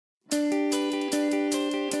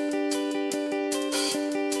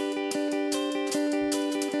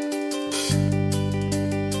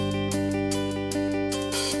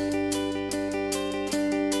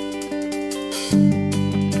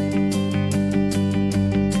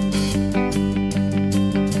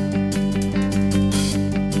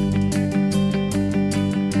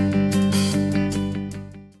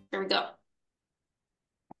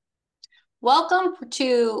Welcome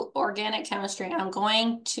to organic chemistry. I'm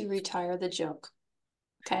going to retire the joke.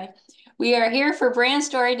 Okay. We are here for brand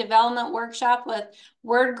story development workshop with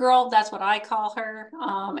Word Girl. That's what I call her.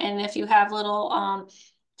 And if you have little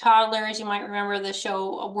toddlers, you might remember the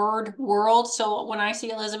show Word World. So when I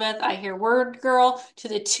see Elizabeth, I hear Word Girl to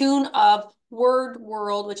the tune of Word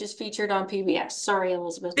World, which is featured on PBS. Sorry,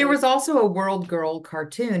 Elizabeth. There was also a World Girl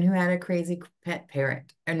cartoon who had a crazy pet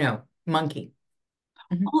parrot. Oh, no, monkey.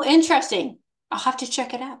 Mhm. Oh, interesting. I'll have to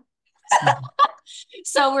check it out.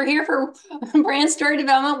 So we're here for brand story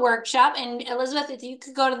development workshop. And Elizabeth, if you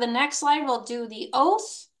could go to the next slide, we'll do the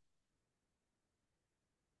oath.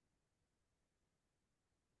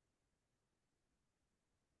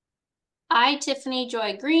 I, Tiffany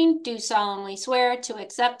Joy Green, do solemnly swear to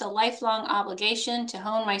accept the lifelong obligation to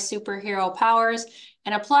hone my superhero powers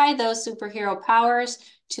and apply those superhero powers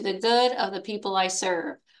to the good of the people I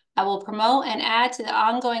serve. I will promote and add to the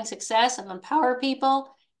ongoing success of Empower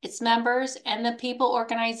People, its members, and the people,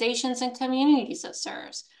 organizations, and communities it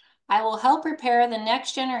serves. I will help prepare the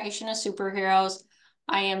next generation of superheroes.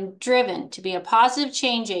 I am driven to be a positive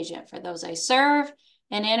change agent for those I serve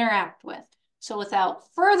and interact with. So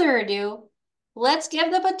without further ado, let's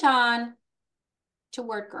give the baton to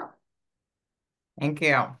Word Girl. Thank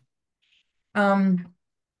you. I'm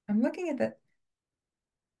looking at the,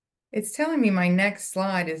 it's telling me my next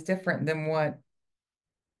slide is different than what,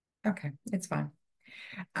 okay, it's fine.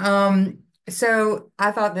 So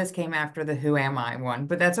I thought this came after the Who Am I one,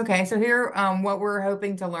 but that's okay. So here, what we're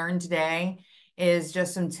hoping to learn today is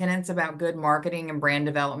just some tenets about good marketing and brand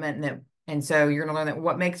development. And so you're going to learn that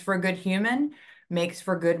what makes for a good human makes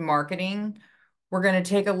for good marketing. We're going to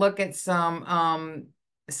take a look at some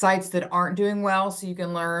sites that aren't doing well so you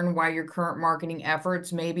can learn why your current marketing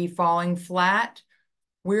efforts may be falling flat.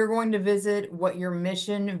 We're going to visit what your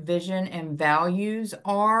mission, vision, and values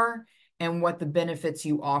are and what the benefits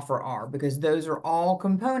you offer are, because those are all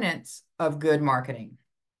components of good marketing.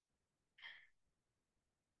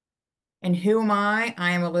 And who am I?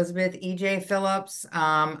 I am Elizabeth E.J. Phillips.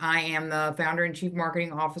 I am the founder and chief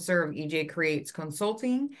marketing officer of E.J. Creates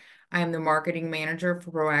Consulting. I am the marketing manager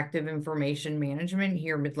for Proactive Information Management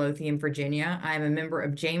here in Midlothian, Virginia. I am a member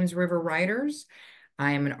of James River Writers.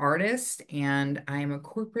 I am an artist, and I am a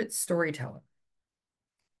corporate storyteller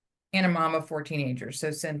and a mom of 4 teenagers, so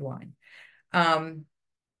send wine.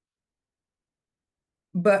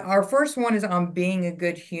 But our first one is on being a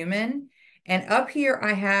good human. And up here,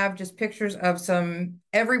 I have just pictures of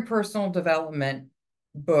every personal development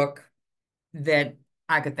book that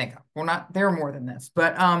I could think of. Well, not, there are more than this,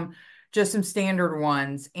 but just some standard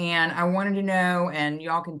ones. And I wanted to know, and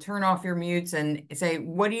y'all can turn off your mutes and say,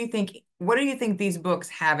 what do you think these books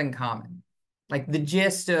have in common? Like the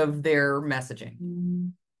gist of their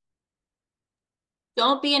messaging.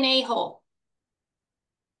 Don't be an a-hole.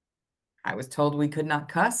 I was told we could not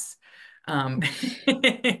cuss. I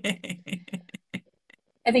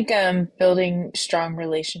think building strong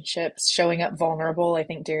relationships, showing up vulnerable. I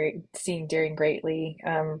think seeing daring greatly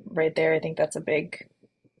right there. I think that's a big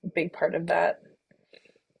part of that.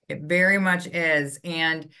 It very much is.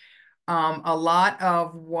 And a lot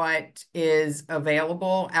of what is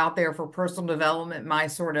available out there for personal development, my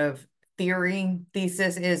sort of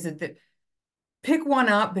thesis is that pick one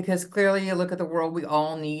up, because clearly you look at the world, we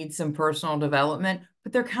all need some personal development,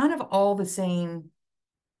 but they're kind of all the same.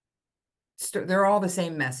 They're all the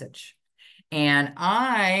same message. And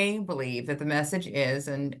I believe that the message is,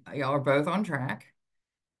 and y'all are both on track,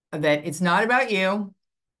 that it's not about you.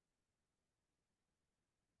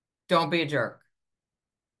 Don't be a jerk.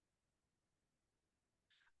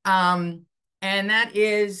 And that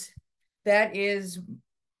is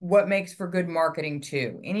what makes for good marketing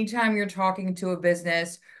too. Anytime you're talking to a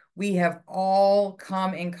business, we have all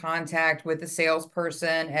come in contact with a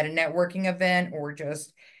salesperson at a networking event or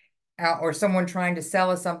just out, or someone trying to sell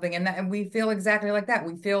us something, and we feel exactly like that.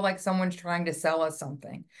 We feel like someone's trying to sell us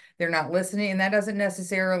something. They're not listening, and that doesn't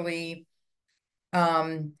necessarily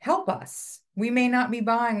help us. We may not be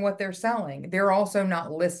buying what they're selling. They're also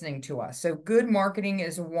not listening to us. So good marketing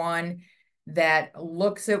is one that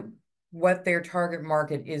looks at what their target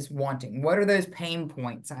market is wanting. What are those pain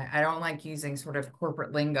points? I don't like using sort of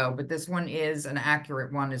corporate lingo, but this one is an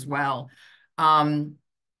accurate one as well.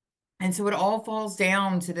 And so it all falls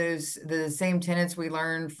down to the same tenets we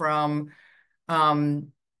learned from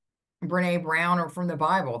Brene Brown or from the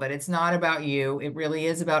Bible, that it's not about you. It really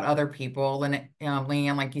is about other people. And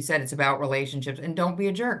Leanne, like you said, it's about relationships. And don't be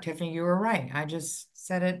a jerk. Tiffany, you were right. I just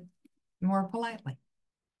said it more politely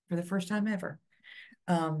for the first time ever.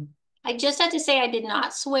 I just had to say I did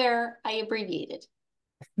not swear. I abbreviated.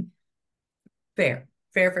 Fair,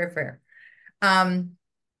 fair, fair, fair. And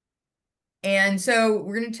so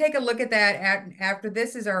we're going to take a look at that after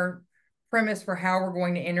this is our premise for how we're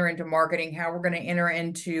going to enter into marketing, how we're going to enter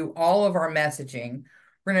into all of our messaging.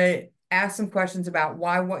 We're going to ask some questions about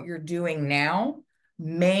why what you're doing now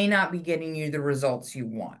may not be getting you the results you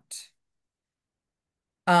want.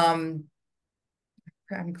 I'm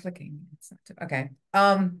clicking. It's not okay.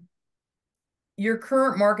 Your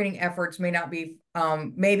current marketing efforts may not be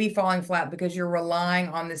maybe falling flat because you're relying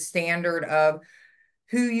on the standard of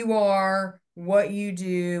who you are, what you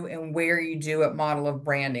do, and where you do it model of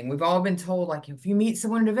branding. We've all been told, like, if you meet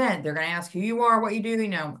someone at an event, they're going to ask who you are, what you do. You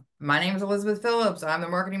know, my name is Elizabeth Phillips. I'm the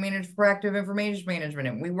marketing manager for Proactive Information Management,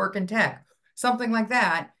 and we work in tech, something like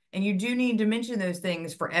that. And you do need to mention those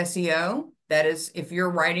things for SEO. That is, if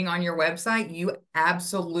you're writing on your website, you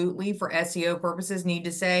absolutely, for SEO purposes, need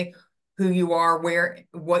to say who you are, where,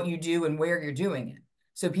 what you do, and where you're doing it,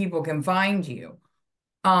 so people can find you.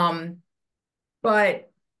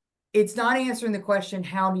 But it's not answering the question,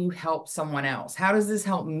 how do you help someone else? How does this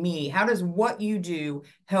help me? How does what you do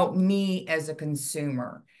help me as a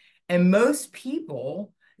consumer? And most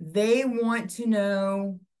people, they want to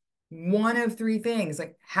know one of three things,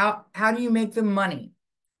 like how do you make them money?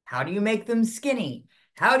 How do you make them skinny?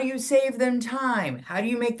 How do you save them time? How do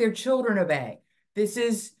you make their children obey?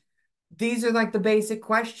 These are like the basic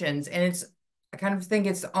questions. And I kind of think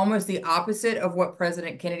it's almost the opposite of what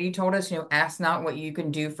President Kennedy told us, ask not what you can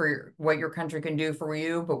do for what your country can do for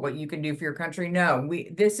you, but what you can do for your country. No,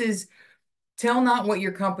 this is tell not what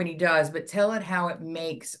your company does, but tell it how it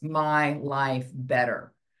makes my life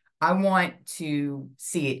better. I want to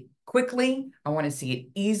see it quickly. I want to see it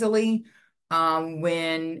easily.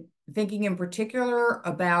 When thinking in particular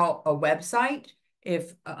about a website,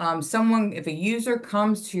 if a user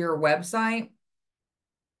comes to your website,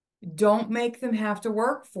 don't make them have to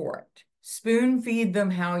work for it. Spoon feed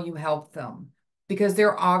them how you help them, because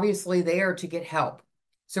they're obviously there to get help.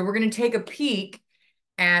 So we're going to take a peek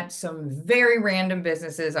at some very random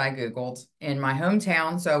businesses I Googled in my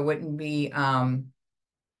hometown. So I wouldn't be,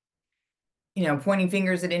 pointing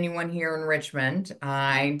fingers at anyone here in Richmond.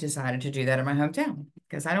 I decided to do that in my hometown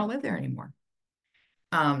because I don't live there anymore.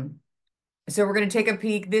 So we're going to take a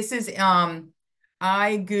peek. This is, I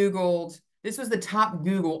Googled, this was the top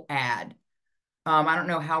Google ad. I don't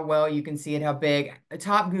know how well you can see it, how big, a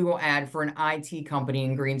top Google ad for an IT company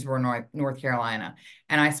in Greensboro, North Carolina.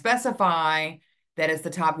 And I specify that it's the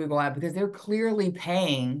top Google ad because they're clearly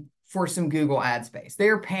paying for some Google ad space.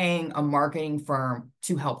 They're paying a marketing firm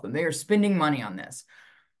to help them. They are spending money on this.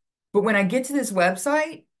 But when I get to this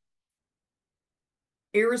website,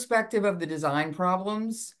 irrespective of the design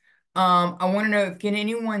problems, I want to know, can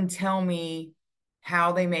anyone tell me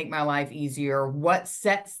how they make my life easier? What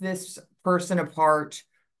sets this person apart?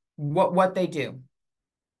 What they do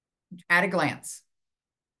at a glance?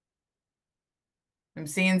 I'm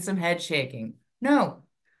seeing some head shaking. No,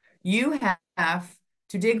 you have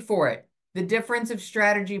to dig for it. The difference of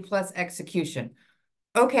strategy plus execution.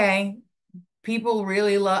 Okay, people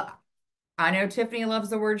really love, I know Tiffany loves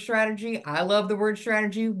the word strategy. I love the word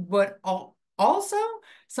strategy, but also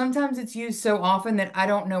sometimes it's used so often that I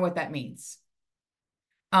don't know what that means.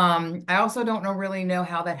 I also don't really know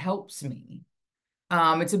how that helps me.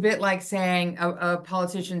 It's a bit like saying a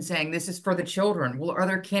politician saying this is for the children. Well, are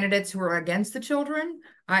there candidates who are against the children?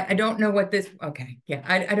 I don't know what this, okay, yeah,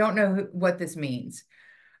 I don't know what this means.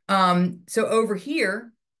 So over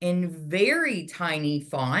here in very tiny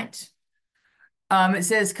font, it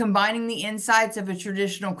says combining the insights of a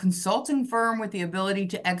traditional consulting firm with the ability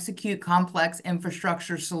to execute complex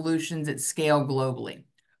infrastructure solutions at scale globally.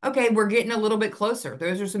 Okay, we're getting a little bit closer.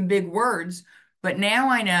 Those are some big words, but now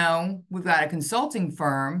I know we've got a consulting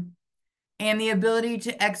firm and the ability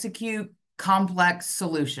to execute complex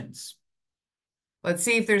solutions. Let's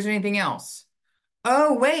see if there's anything else.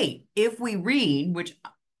 Oh, wait, if we read, which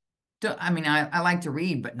I like to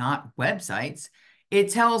read, but not websites. It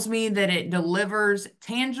tells me that it delivers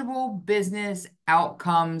tangible business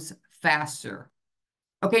outcomes faster.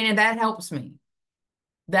 Okay, now that helps me.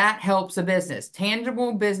 That helps a business.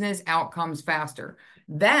 Tangible business outcomes faster.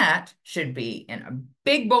 That should be in a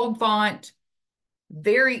big, bold font,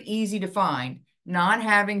 very easy to find, not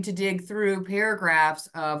having to dig through paragraphs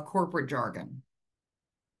of corporate jargon.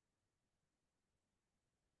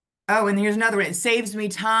 Oh, and here's another one. It saves me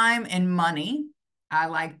time and money. I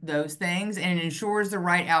like those things, and it ensures the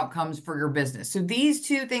right outcomes for your business. So these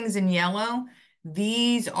two things in yellow,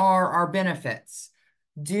 these are our benefits.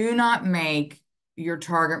 Do not make your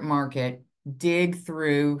target market dig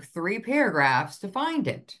through 3 paragraphs to find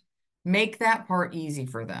it. Make that part easy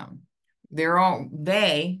for them.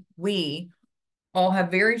 We all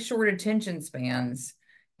have very short attention spans.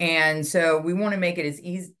 And so we want to make it as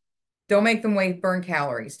easy. Don't make them burn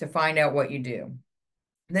calories to find out what you do.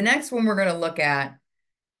 The next one we're going to look at,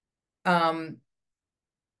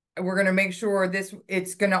 we're going to make sure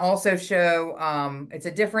it's going to also show, it's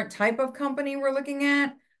a different type of company we're looking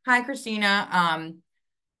at. Hi, Christina.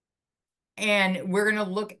 And we're going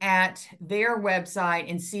to look at their website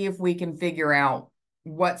and see if we can figure out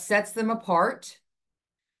what sets them apart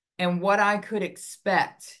and what I could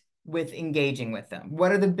expect with engaging with them.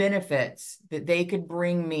 What are the benefits that they could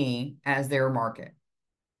bring me as their market?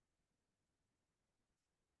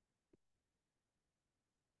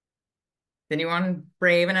 Is anyone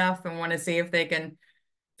brave enough and want to see if they can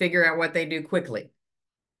figure out what they do quickly?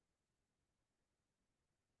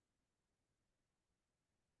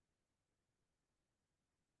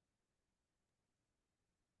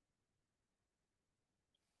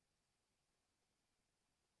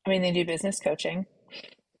 I mean, they do business coaching.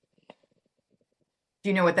 Do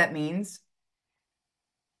you know what that means?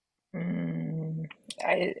 Mm,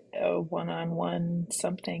 a one-on-one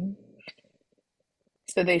something.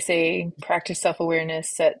 So they say practice self-awareness,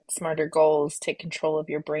 set smarter goals, take control of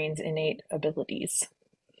your brain's innate abilities.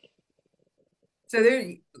 So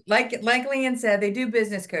they're like Leanne said, they do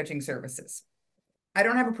business coaching services. I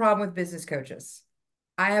don't have a problem with business coaches.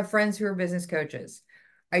 I have friends who are business coaches.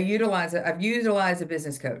 I've utilized a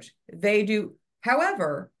business coach. They do,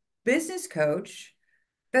 however, business coach,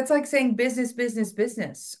 that's like saying business, business,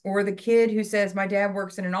 business, or the kid who says, my dad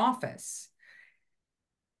works in an office.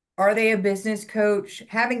 Are they a business coach?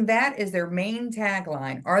 Having that as their main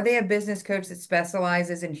tagline. Are they a business coach that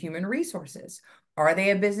specializes in human resources? Are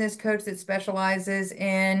they a business coach that specializes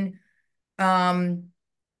in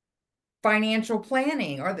financial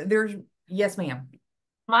planning? Yes, ma'am.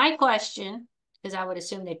 My question, because I would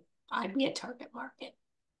assume that I'd be a target market.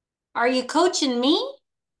 Are you coaching me?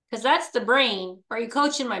 Because that's the brain. Are you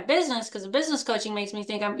coaching my business? Because the business coaching makes me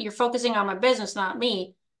think you're focusing on my business, not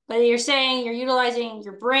me. But you're saying you're utilizing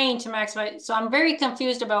your brain to maximize. So I'm very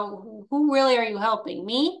confused about who really are you helping,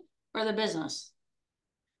 me or the business?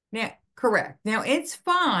 Yeah, correct. Now it's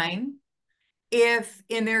fine if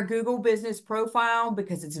in their Google business profile,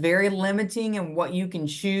 because it's very limiting in what you can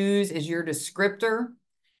choose as your descriptor,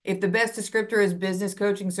 if the best descriptor is business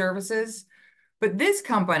coaching services. But this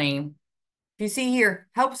company, if you see here,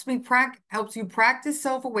 helps you practice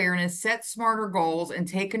self-awareness, set smarter goals, and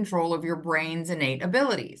take control of your brain's innate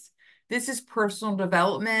abilities. This is personal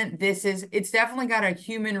development. It's definitely got a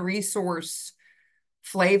human resource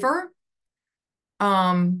flavor.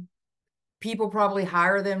 People probably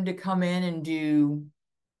hire them to come in and do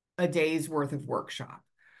a day's worth of workshop.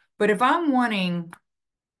 But if I'm wanting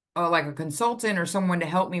like a consultant or someone to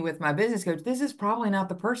help me with my business coach, this is probably not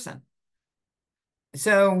the person.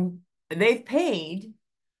 So they've paid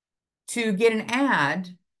to get an ad,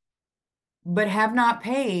 but have not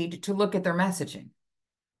paid to look at their messaging.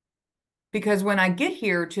 Because when I get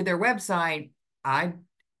here to their website, I've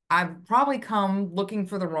probably come looking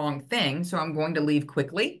for the wrong thing, so I'm going to leave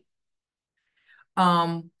quickly.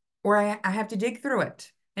 Or I have to dig through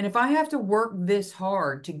it. And if I have to work this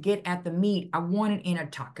hard to get at the meat, I want it in a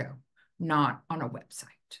taco, not on a website.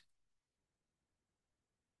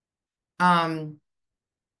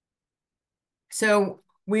 So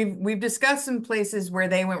we've discussed some places where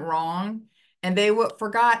they went wrong, and they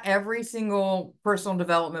forgot every single personal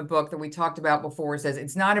development book that we talked about before says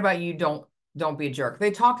it's not about you, don't be a jerk.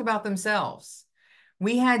 They talked about themselves.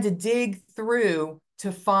 We had to dig through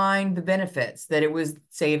to find the benefits, that it was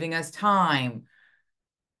saving us time,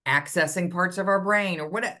 accessing parts of our brain, or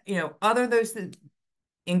what, other those that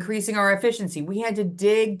increasing our efficiency. We had to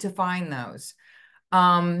dig to find those.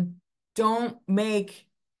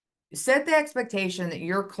 Set the expectation that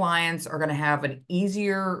your clients are going to have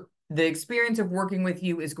the experience of working with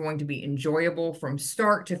you is going to be enjoyable from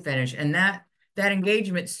start to finish. And that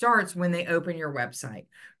engagement starts when they open your website,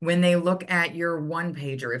 when they look at your one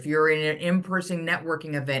pager. If you're in an in-person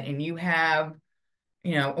networking event and you have,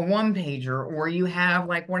 a one pager, or you have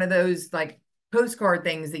like one of those like postcard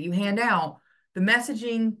things that you hand out, the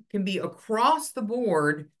messaging can be across the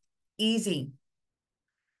board easy.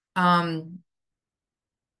 And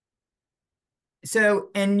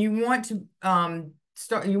you want to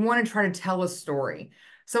try to tell a story.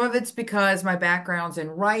 Some of it's because my background's in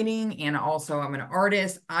writing, and also I'm an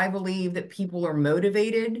artist. I believe that people are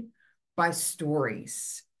motivated by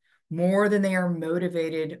stories more than they are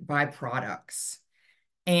motivated by products.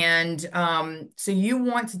 And so you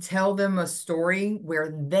want to tell them a story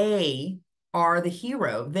where they are the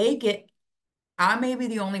hero. I may be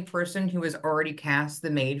the only person who has already cast the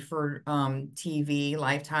made for TV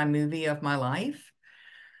Lifetime movie of my life.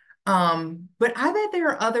 But I bet there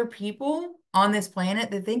are other people on this planet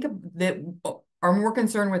that that are more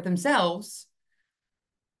concerned with themselves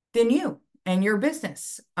than you and your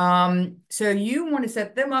business. So you want to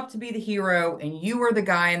set them up to be the hero, and you are the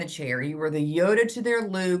guy in the chair. You are the Yoda to their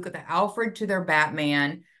Luke, the Alfred to their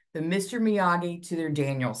Batman, the Mr. Miyagi to their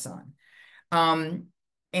Danielson. Um,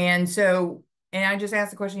 and so, and I just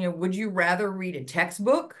asked the question, would you rather read a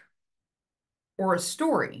textbook or a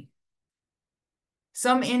story?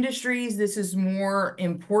 Some industries, this is more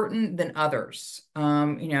important than others.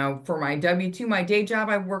 For my W-2, my day job,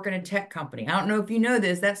 I work in a tech company. I don't know if you know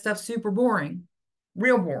this, that stuff's super boring,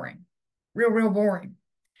 real boring, real boring.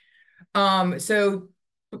 So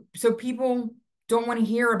people don't want to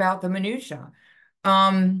hear about the minutia.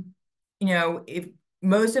 If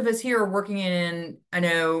most of us here are working I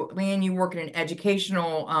know, Leanne, you work in an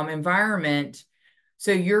educational environment.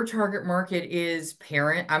 So your target market is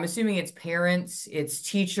I'm assuming it's parents, it's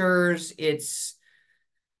teachers, it's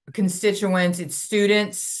constituents, it's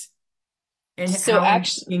students, and So how you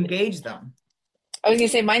actually, engage them. I was gonna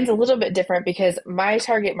say mine's a little bit different because my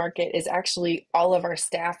target market is actually all of our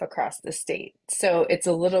staff across the state. So it's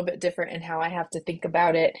a little bit different in how I have to think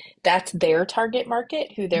about it. That's their target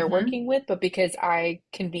market, who they're Mhm. working with, but because I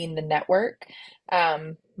convene the network,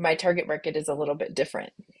 my target market is a little bit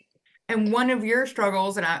different. And one of your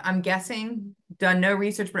struggles, and I'm guessing, done no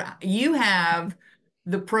research, but you have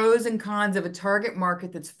the pros and cons of a target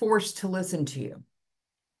market that's forced to listen to you.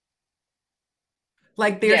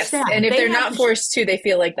 Like their Yes, staff, and if they they're have not to, forced to, they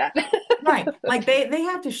feel like that. right. Like they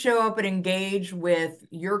have to show up and engage with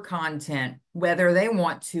your content, whether they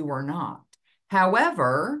want to or not.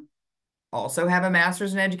 However, also have a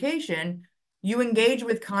master's in education, you engage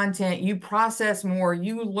with content, you process more,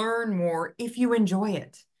 you learn more if you enjoy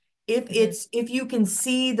it. Mhm, If you can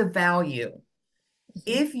see the value,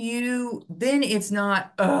 mhm. then it's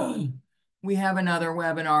not, oh, we have another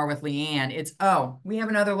webinar with Leanne. It's, oh, we have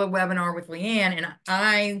another webinar with Leanne. And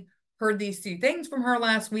I heard these two things from her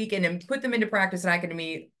last week and then put them into practice. And I can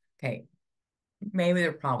meet, okay, maybe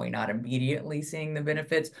they're probably not immediately seeing the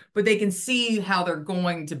benefits, but they can see how they're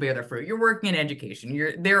going to bear the fruit. You're working in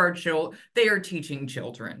education. They are teaching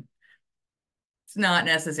children. It's not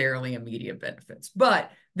necessarily immediate benefits,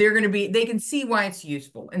 but they can see why it's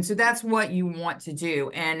useful. And so that's what you want to do.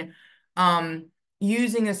 And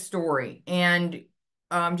using a story and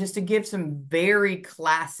just to give some very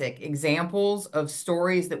classic examples of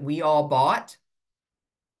stories that we all bought.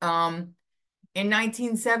 In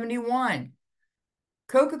 1971,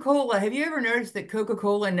 Coca-Cola, have you ever noticed that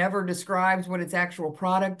Coca-Cola never describes what its actual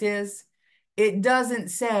product is? It doesn't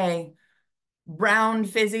say brown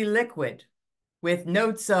fizzy liquid with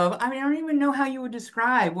notes of, I don't even know how you would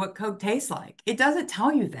describe what Coke tastes like. It doesn't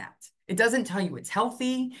tell you that. It doesn't tell you it's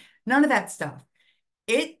healthy, none of that stuff.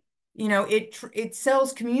 It, it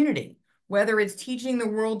sells community, whether it's teaching the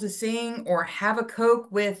world to sing or have a Coke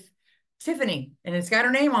with Tiffany and it's got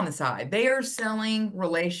her name on the side. They are selling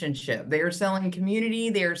relationship. They are selling community.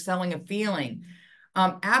 They are selling a feeling.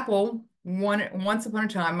 Apple, once upon a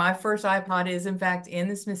time, my first iPod is in fact in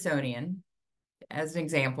the Smithsonian as an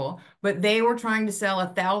example, but they were trying to sell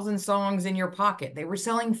 1,000 songs in your pocket. They were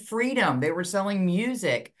selling freedom. They were selling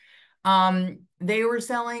music. They were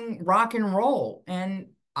selling rock and roll, and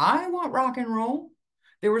I want rock and roll.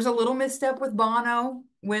 There was a little misstep with Bono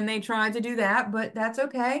when they tried to do that, but that's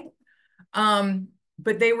okay.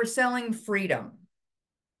 But they were selling freedom.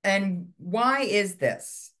 And why is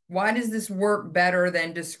this? Why does this work better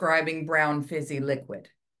than describing brown fizzy liquid?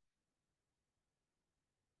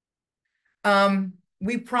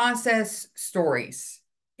 We process stories,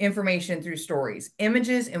 information through stories,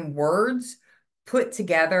 images and words put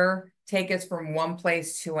together take us from one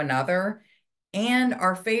place to another. And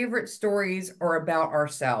our favorite stories are about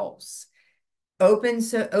ourselves. Open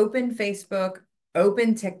Facebook,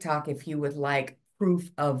 open TikTok if you would like proof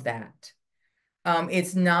of that.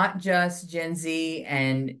 It's not just Gen Z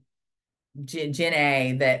and Gen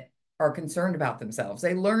A that are concerned about themselves.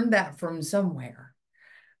 They learned that from somewhere.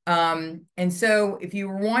 And so if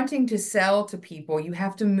you're wanting to sell to people, you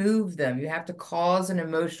have to move them. You have to cause an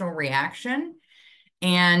emotional reaction.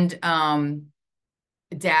 And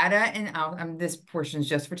data and this portion is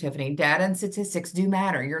just for Tiffany. Data and statistics do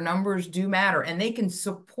matter. Your numbers do matter, and they can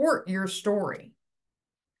support your story,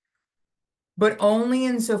 but only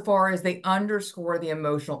insofar as they underscore the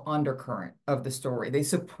emotional undercurrent of the story. They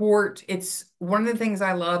support. It's one of the things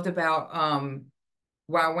I loved about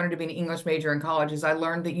why I wanted to be an English major in college is I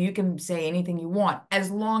learned that you can say anything you want as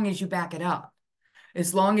long as you back it up.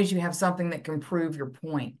 as long as you have something that can prove your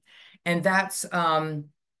point. And that's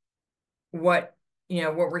what what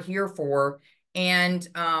we're here for. And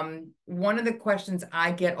one of the questions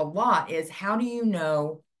I get a lot is, how do you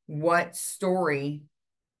know what story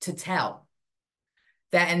to tell?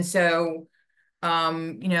 And so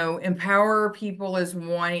empower people is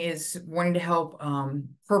wanting to help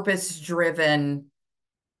purpose-driven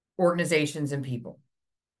organizations and people.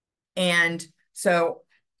 And so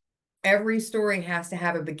every story has to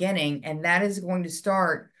have a beginning, and that is going to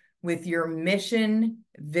start with your mission,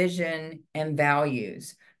 vision, and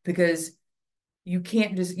values, because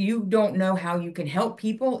you don't know how you can help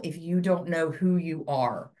people if you don't know who you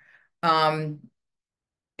are.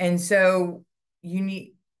 And so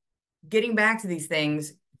getting back to these things,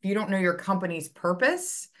 if you don't know your company's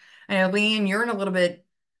purpose, I know, Leanne, you're in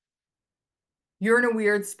a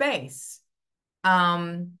weird space.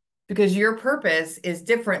 Because your purpose is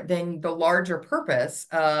different than the larger purpose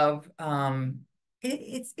of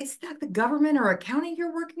it's not the government or accounting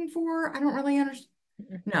you're working for. I don't really understand.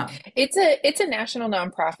 No. It's a national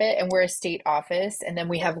nonprofit, and we're a state office, and then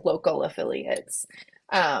we have local affiliates.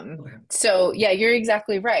 Okay. So yeah, you're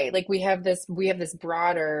exactly right. Like we have this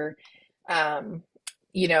broader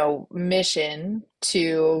mission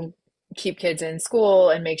to keep kids in school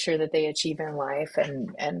and make sure that they achieve in life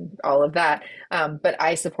and all of that. But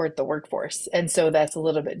I support the workforce. And so that's a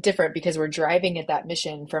little bit different because we're driving at that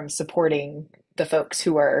mission from supporting the folks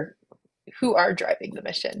who are driving the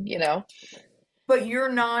mission, you know? But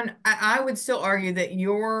I would still argue that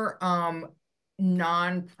your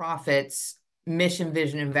nonprofits mission,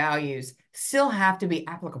 vision, and values still have to be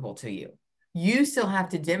applicable to you. You still have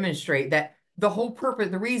to demonstrate that the whole purpose,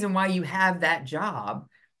 the reason why you have that job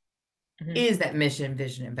Mhm. is that mission,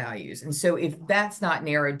 vision, and values. And so if that's not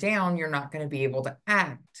narrowed down, you're not going to be able to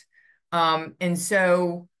act. And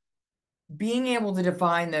so being able to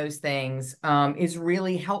define those things is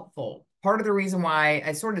really helpful. Part of the reason why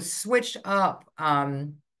I sort of switched up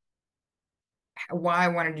why I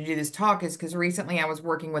wanted to do this talk is because recently I was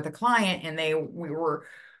working with a client, and we were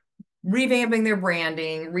revamping their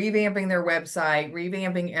branding, revamping their website,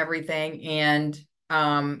 revamping everything. And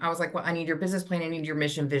I was like, well, I need your business plan. I need your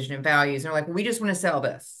mission, vision, and values. And they're like, well, we just want to sell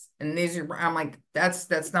this. And I'm like,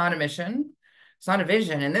 that's not a mission. It's not a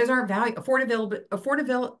vision. And those aren't value.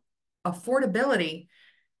 Affordability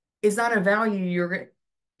is not a value.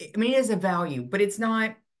 It is a value, but it's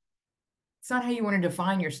not how you want to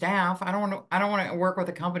define your staff. I don't want to work with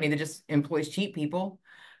a company that just employs cheap people.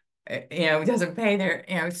 Doesn't pay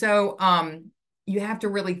their, so you have to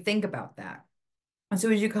really think about that. And so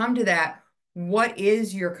as you come to that, what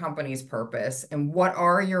is your company's purpose and what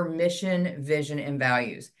are your mission, vision, and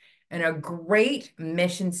values? And a great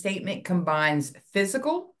mission statement combines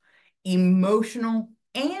physical, emotional,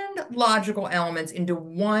 and logical elements into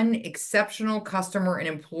one exceptional customer and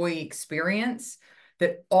employee experience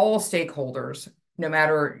that all stakeholders, no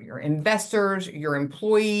matter your investors, your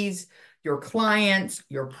employees, your clients,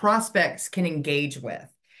 your prospects, can engage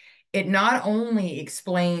with. It not only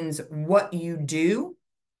explains what you do,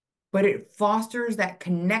 but it fosters that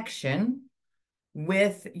connection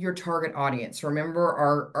with your target audience. Remember,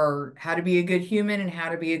 our how to be a good human and how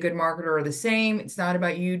to be a good marketer are the same. It's not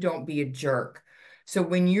about you. Don't be a jerk. So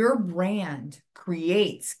when your brand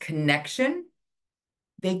creates connection,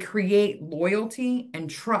 they create loyalty and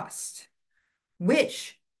trust,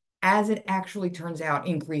 which, as it actually turns out,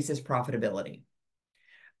 increases profitability.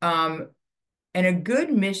 And a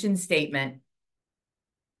good mission statement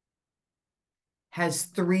has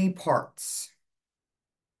three parts.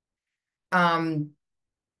 Your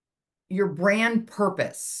brand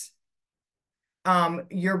purpose.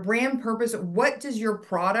 Your brand purpose, what does your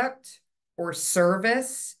product or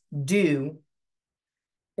service do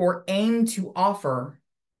or aim to offer,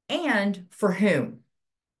 and for whom?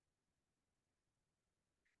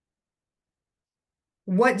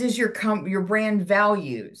 What does your brand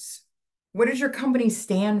values? What does your company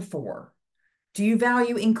stand for? Do you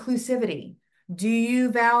value inclusivity? Do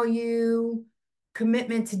you value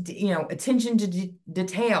commitment to, attention to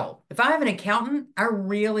detail? If I have an accountant, I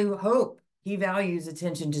really hope he values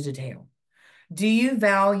attention to detail. Do you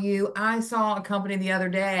value, I saw a company the other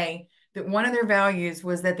day that one of their values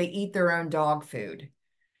was that they eat their own dog food,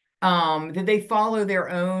 that they follow their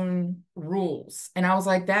own rules. And I was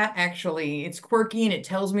like, that actually, it's quirky and it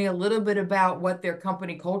tells me a little bit about what their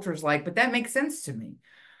company culture is like, but that makes sense to me.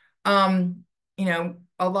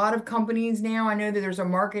 A lot of companies now, I know that there's a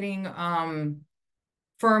marketing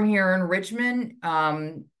firm here in Richmond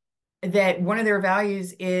that one of their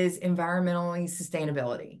values is environmental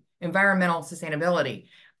sustainability.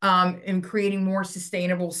 and creating more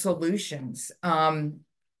sustainable solutions. And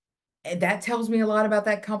that tells me a lot about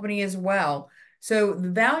that company as well. So the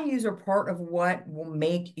values are part of what will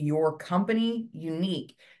make your company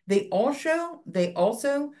unique. They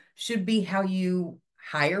also should be how you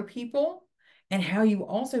hire people and how you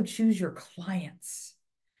also choose your clients.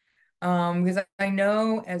 Because I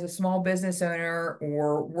know as a small business owner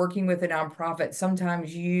or working with a nonprofit,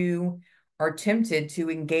 sometimes you are tempted to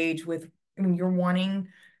engage with, I mean, you're wanting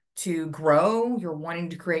to grow, you're wanting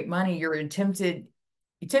to create money, you're tempted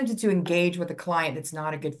to engage with a client that's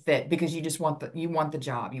not a good fit because you just want the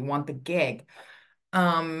job, you want the gig.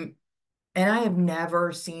 Um, and I have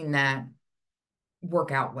never seen that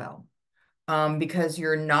work out well. Because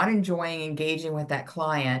you're not enjoying engaging with that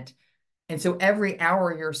client. And so every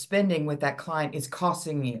hour you're spending with that client is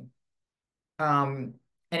costing you. Um,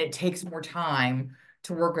 and it takes more time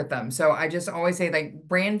to work with them. So I just always say like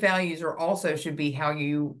brand values are also should be how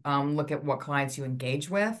you look at what clients you engage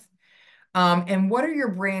with. And what are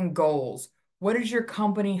your brand goals? What does your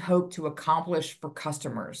company hope to accomplish for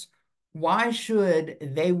customers? Why should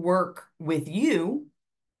they work with you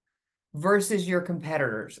versus your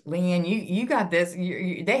competitors? Leanne, you got this.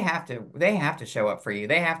 They have to show up for you.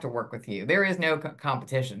 They have to work with you. There is no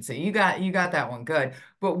competition. So you got that one good.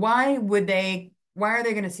 But why are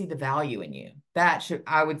they going to see the value in you?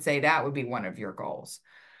 I would say that would be one of your goals.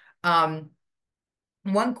 One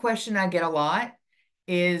question I get a lot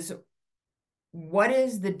is, what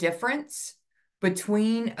is the difference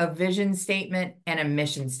between a vision statement and a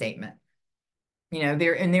mission statement?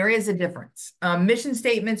 There is a difference. Mission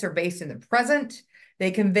statements are based in the present.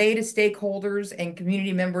 They convey to stakeholders and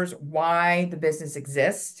community members why the business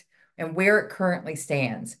exists and where it currently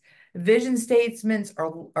stands. Vision statements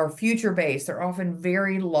are future-based. They're often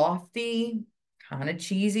very lofty, kind of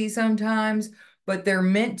cheesy sometimes, but they're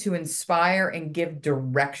meant to inspire and give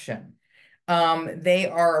direction. They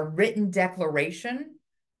are a written declaration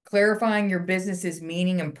clarifying your business's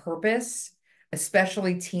meaning and purpose,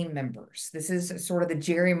 especially team members. This is sort of the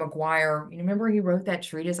Jerry Maguire. You remember he wrote that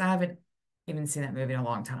treatise? I haven't even seen that movie in a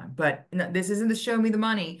long time, but no, this isn't the Show Me the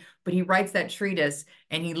Money, but he writes that treatise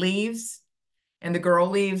and he leaves and the girl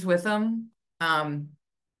leaves with him.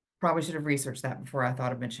 Probably should have researched that before I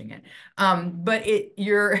thought of mentioning it. But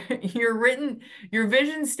your your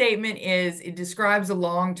vision statement it describes the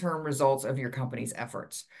long-term results of your company's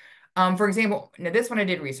efforts. For example, now this one I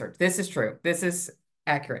did research. This is true. This is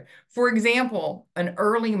accurate. For example, an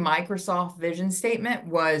early Microsoft vision statement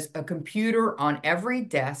was a computer on every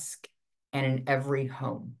desk and in every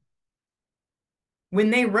home.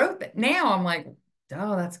 When they wrote that, now I'm like,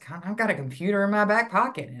 oh, I've got a computer in my back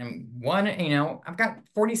pocket and I've got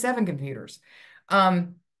 47 computers. But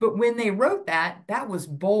when they wrote that, that was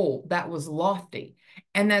bold, that was lofty.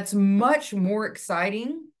 And that's much more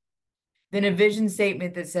exciting than a vision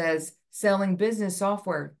statement that says selling business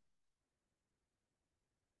software.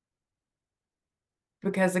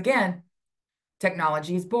 Because again,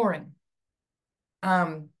 technology is boring.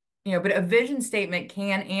 But a vision statement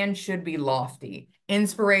can and should be lofty,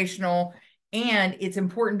 inspirational, and it's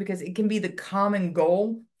important because it can be the common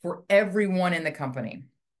goal for everyone in the company.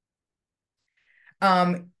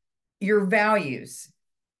 Your values.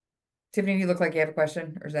 Tiffany, you look like you have a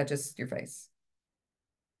question, or is that just your face?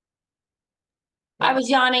 I was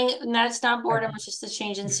yawning, and that's not boredom, Okay. it's just a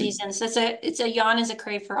change in seasons. It's a yawn is a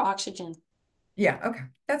crave for oxygen. Yeah, okay,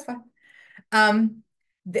 that's fine.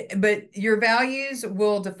 But your values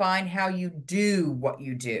will define how you do what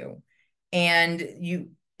you do. And an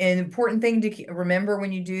important thing to remember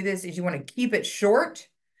when you do this is you want to keep it short,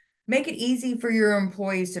 make it easy for your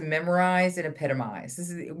employees to memorize and epitomize.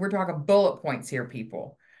 We're talking bullet points here,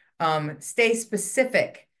 people. Stay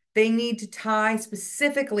specific. They need to tie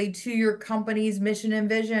specifically to your company's mission and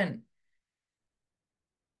vision.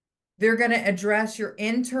 They're going to address your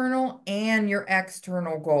internal and your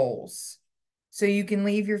external goals. So you can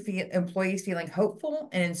leave your employees feeling hopeful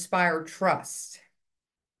and inspire trust.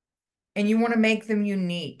 And you want to make them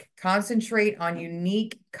unique. Concentrate on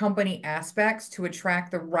unique company aspects to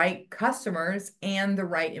attract the right customers and the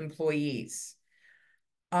right employees.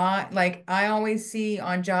 Like I always see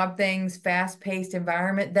on job things, fast-paced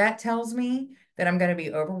environment. That tells me that I'm going to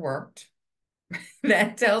be overworked.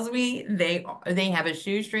 That tells me they have a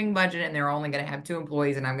shoestring budget and they're only going to have 2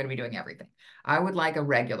 employees and I'm going to be doing everything. I would like a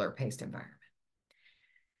regular paced environment.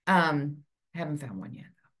 Haven't found one yet.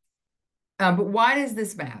 But why does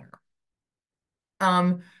this matter?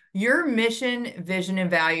 Your mission, vision, and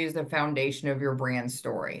values are the foundation of your brand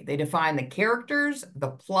story. They define the characters,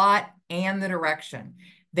 the plot, and the direction.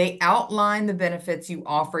 They outline the benefits you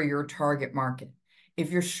offer your target market.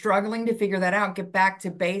 If you're struggling to figure that out, get back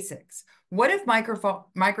to basics. What if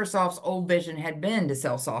Microsoft's old vision had been to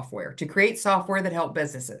sell software, to create software that helped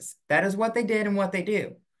businesses? That is what they did and what they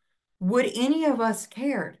do. Would any of us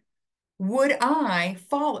cared? Would I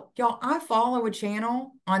follow? Y'all, I follow a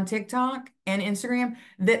channel on TikTok and Instagram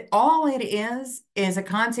that all it is a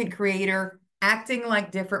content creator acting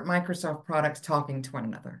like different Microsoft products talking to one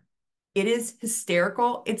another. It is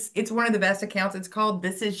hysterical. It's one of the best accounts. It's called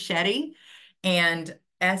This Is Shetty and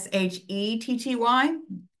SHETTY.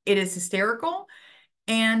 It is hysterical.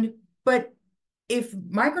 But if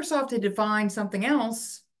Microsoft had defined something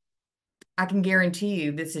else, I can guarantee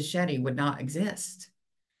you This Is Shetty would not exist.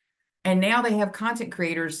 And now they have content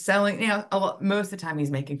creators selling. Now, most of the time he's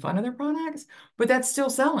making fun of their products, but that's still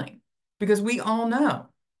selling because we all know.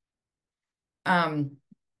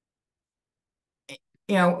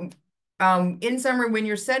 In summary, when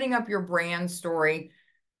you're setting up your brand story,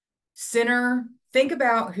 think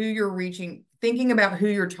about who you're reaching, thinking about who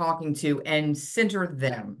you're talking to, and center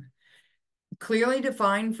them. Clearly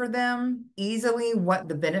define for them easily what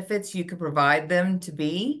the benefits you could provide them to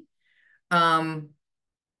be.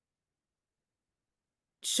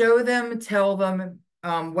 Show them, tell them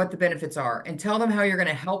what the benefits are, and tell them how you're going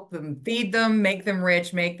to help them, feed them, make them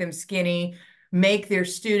rich, make them skinny, make their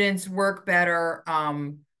students work better.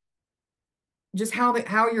 Just how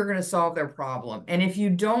you're going to solve their problem. And if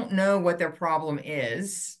you don't know what their problem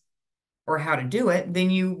is or how to do it,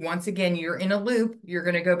 then once again, you're in a loop. You're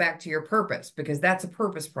going to go back to your purpose because that's a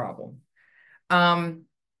purpose problem. And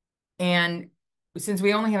since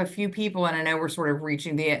we only have a few people and I know we're sort of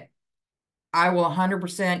reaching I will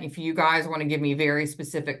 100%, if you guys want to give me very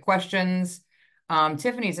specific questions,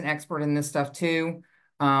 Tiffany's an expert in this stuff too.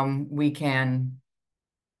 We can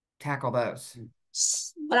tackle those.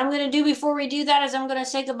 What I'm going to do before we do that is I'm going to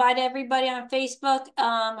say goodbye to everybody on Facebook.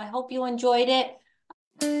 I hope you enjoyed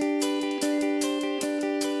it.